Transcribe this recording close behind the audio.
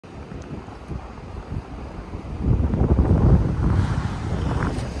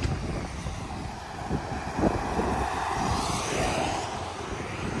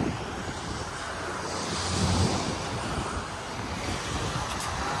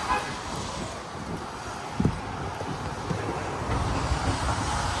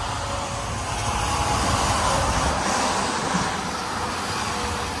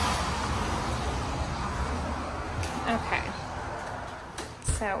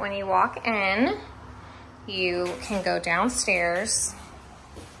when you walk in, you can go downstairs.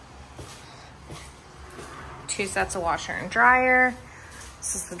 2 sets of washer and dryer.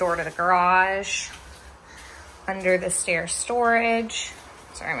 This is the door to the garage. Under the stairs, storage.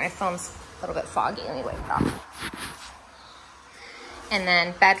 Sorry, my phone's a little bit foggy. Let me wipe it off. And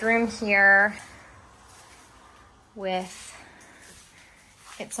then bedroom here with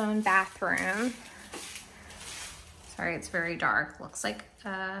its own bathroom. Sorry, it's very dark. Looks like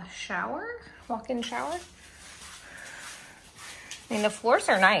a shower, walk-in shower. I mean, the floors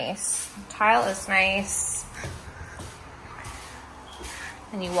are nice. Tile is nice.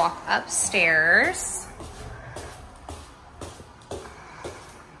 And you walk upstairs.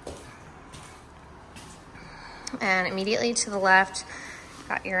 And immediately to the left,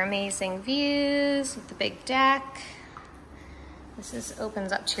 got your amazing views with the big deck. This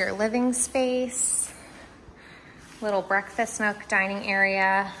opens up to your living space. Little breakfast nook, dining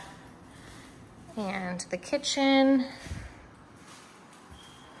area, and the kitchen.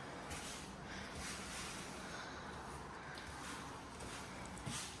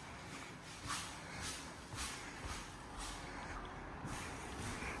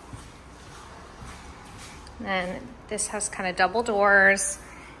 And this has kind of double doors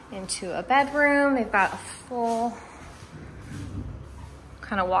into a bedroom. They've got a full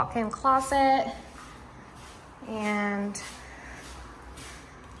kind of walk-in closet and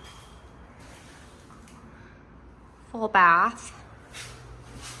full bath.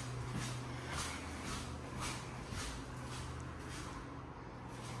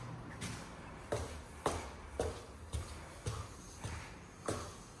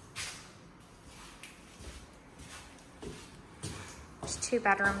 There's 2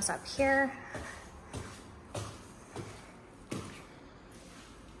 bedrooms up here.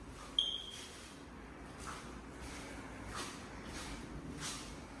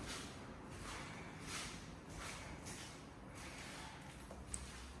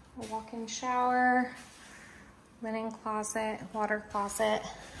 A walk-in shower, linen closet, water closet.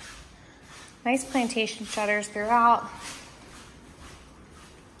 Nice plantation shutters throughout.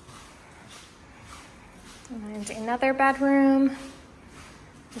 And another bedroom.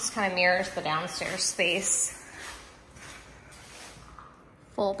 This kind of mirrors the downstairs space.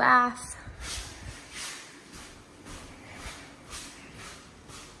 Full bath.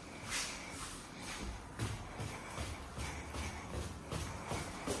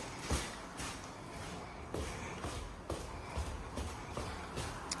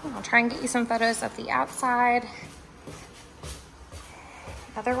 I'll try and get you some photos of the outside.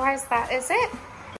 Otherwise, that is it.